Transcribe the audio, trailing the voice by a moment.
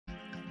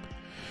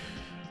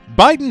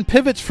Biden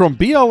pivots from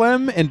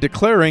BLM and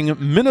declaring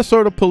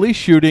Minnesota police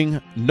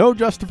shooting no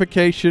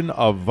justification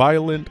of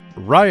violent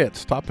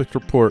riots. Topics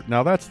report.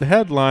 Now that's the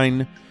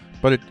headline,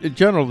 but in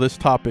general, this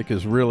topic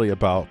is really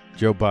about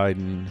Joe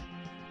Biden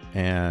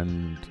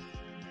and,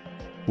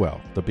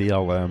 well, the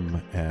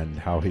BLM and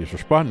how he's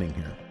responding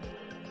here.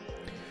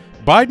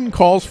 Biden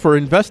calls for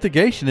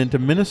investigation into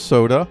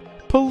Minnesota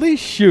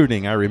police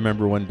shooting. I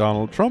remember when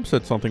Donald Trump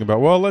said something about,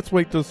 well, let's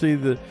wait to see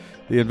the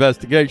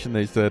investigation.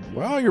 They said,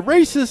 well, you're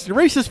racist. You're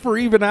racist for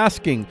even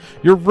asking.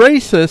 You're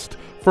racist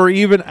for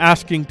even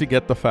asking to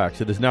get the facts.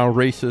 It is now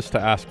racist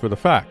to ask for the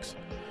facts.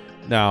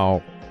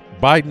 Now,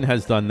 Biden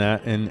has done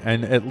that, and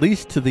at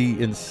least to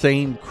the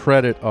insane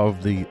credit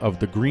of the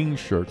green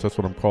shirts, that's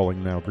what I'm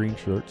calling now, green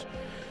shirts,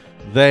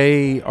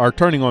 they are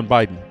turning on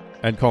Biden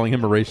and calling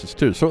him a racist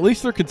too. So at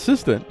least they're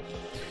consistent.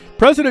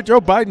 President Joe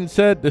Biden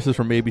said, this is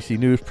from ABC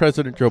News,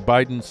 President Joe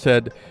Biden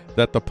said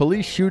that the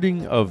police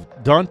shooting of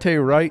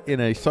Daunte Wright in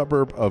a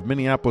suburb of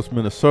Minneapolis,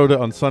 Minnesota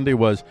on Sunday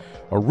was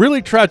a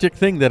really tragic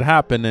thing that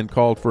happened and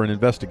called for an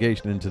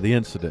investigation into the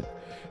incident.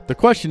 The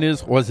question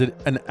is, was it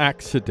an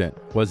accident?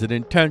 Was it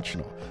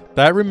intentional?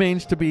 That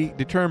remains to be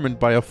determined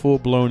by a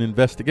full-blown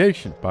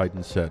investigation,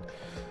 Biden said.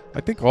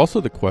 I think also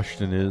the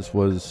question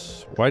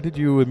was why did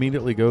you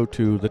immediately go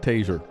to the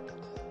taser?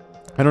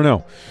 I don't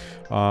know.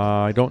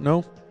 I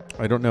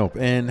don't know.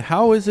 And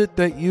how is it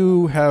that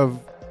you have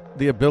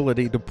the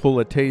ability to pull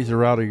a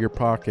taser out of your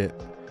pocket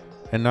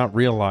and not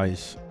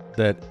realize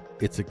that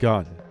it's a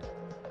gun?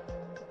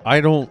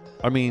 I've had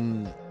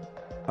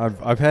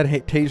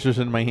tasers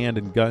in my hand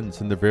and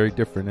guns, and they're very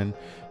different. And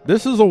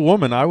this is a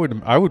woman. I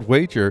would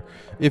wager,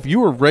 if you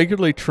were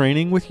regularly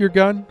training with your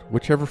gun,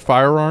 whichever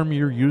firearm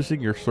you're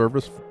using, your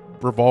service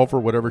revolver,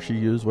 whatever she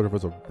used, whatever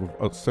it's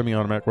a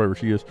semi-automatic, whatever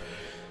she used,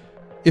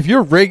 if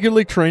you're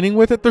regularly training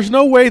with it, there's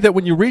no way that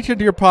when you reach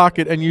into your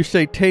pocket and you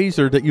say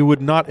taser that you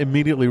would not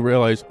immediately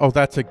realize, oh,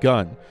 that's a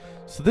gun.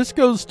 So this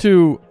goes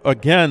to,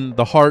 again,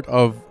 the heart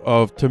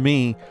of to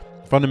me,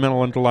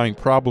 fundamental underlying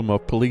problem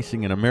of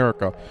policing in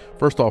America.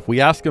 First off,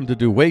 we ask them to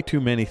do way too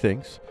many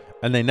things,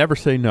 and they never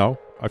say no.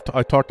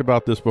 I talked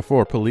about this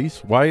before.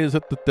 Police, why is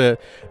it that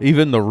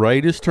even the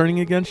right is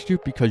turning against you?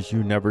 Because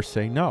you never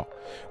say no.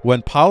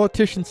 When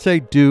politicians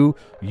say do,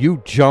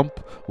 you jump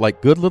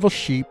like good little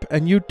sheep,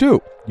 and you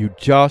do. You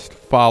just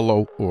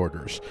follow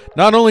orders.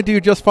 Not only do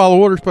you just follow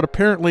orders, but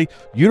apparently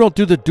you don't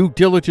do the due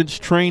diligence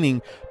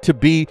training to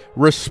be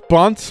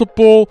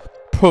responsible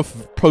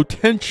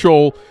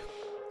potential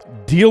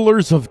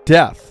dealers of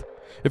death.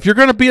 If you're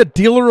going to be a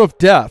dealer of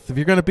death, if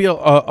you're going to be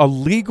a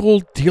legal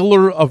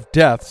dealer of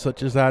death,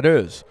 such as that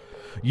is,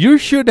 you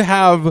should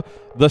have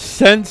the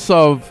sense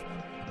of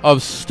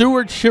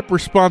stewardship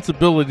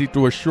responsibility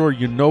to assure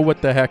you know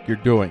what the heck you're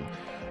doing.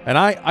 And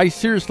I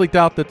seriously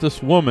doubt that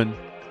this woman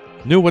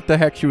knew what the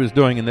heck she was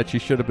doing and that she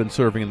should have been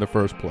serving in the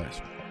first place.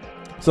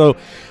 So,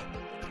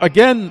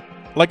 again,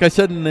 like I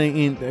said,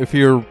 if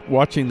you're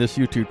watching this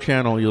YouTube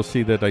channel, you'll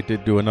see that I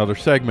did do another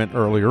segment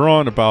earlier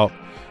on about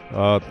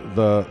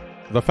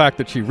the fact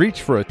that she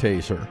reached for a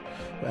taser.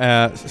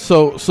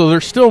 So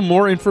there's still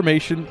more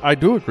information. I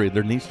do agree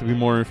there needs to be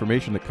more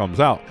information that comes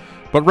out.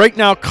 But right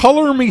now,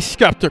 color me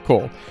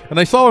skeptical. And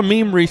I saw a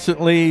meme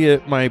recently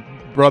my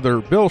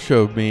brother Bill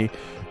showed me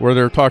where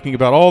they're talking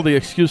about all the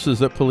excuses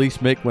that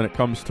police make when it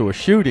comes to a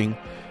shooting.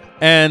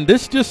 And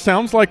this just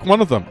sounds like one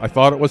of them. I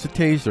thought it was a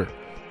taser.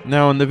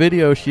 Now in the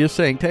video, she is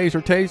saying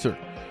taser, taser.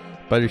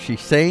 But is she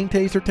saying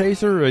taser,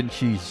 taser? And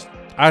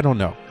I don't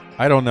know.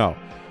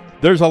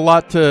 There's a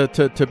lot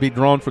to be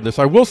drawn from this.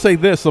 I will say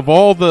this, of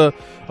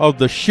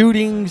the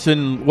shootings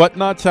and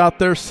whatnots out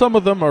there, some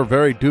of them are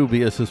very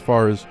dubious as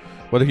far as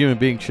whether human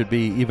beings should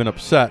be even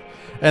upset.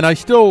 And I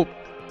still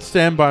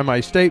stand by my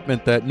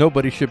statement that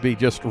nobody should be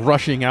just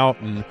rushing out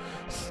and,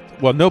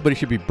 well, nobody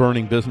should be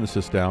burning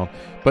businesses down,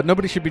 but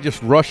nobody should be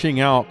just rushing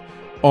out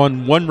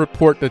on one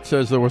report that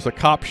says there was a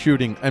cop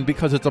shooting, and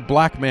because it's a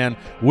black man,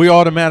 we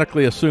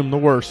automatically assume the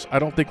worst. I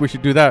don't think we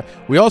should do that.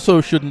 We also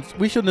shouldn't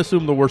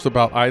assume the worst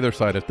about either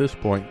side at this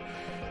point.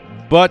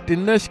 But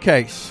in this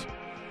case,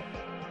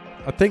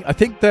 I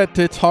think that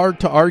it's hard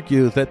to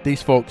argue that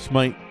these folks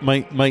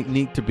might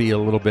need to be a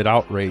little bit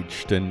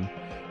outraged, and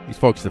these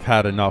folks have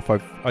had enough.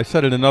 I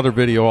said in another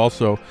video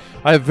also,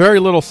 I have very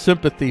little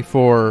sympathy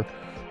for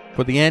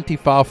the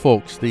Antifa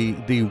folks, the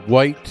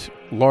white,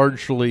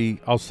 largely,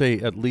 I'll say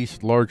at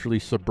least largely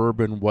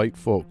suburban white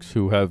folks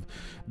who have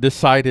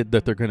decided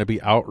that they're going to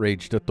be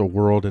outraged at the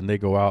world, and they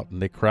go out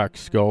and they crack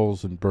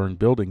skulls and burn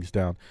buildings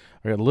down.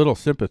 I got little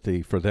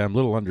sympathy for them,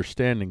 little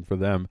understanding for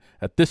them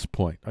at this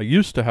point. I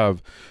used to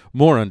have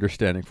more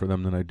understanding for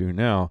them than I do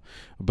now,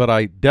 but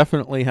I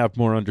definitely have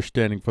more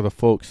understanding for the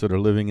folks that are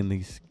living in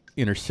these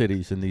inner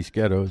cities, in these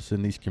ghettos,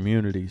 in these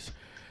communities,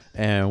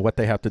 and what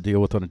they have to deal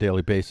with on a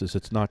daily basis.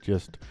 It's not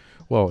just,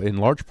 well, in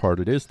large part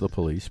it is the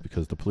police,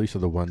 because the police are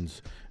the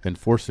ones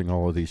enforcing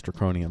all of these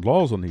draconian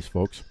laws on these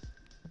folks.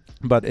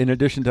 But in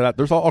addition to that,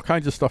 there's all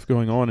kinds of stuff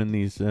going on in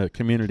these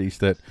communities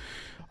that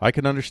I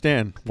can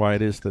understand why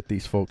it is that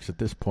these folks at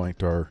this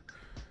point are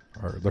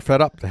Or they're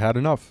fed up. They had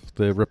enough.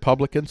 The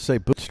Republicans say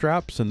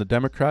bootstraps, and the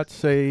Democrats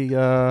say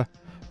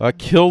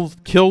kill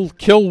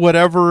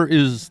whatever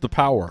is the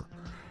power.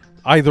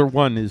 Either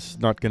one is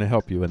not going to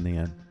help you in the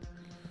end.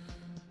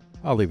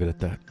 I'll leave it at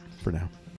that for now.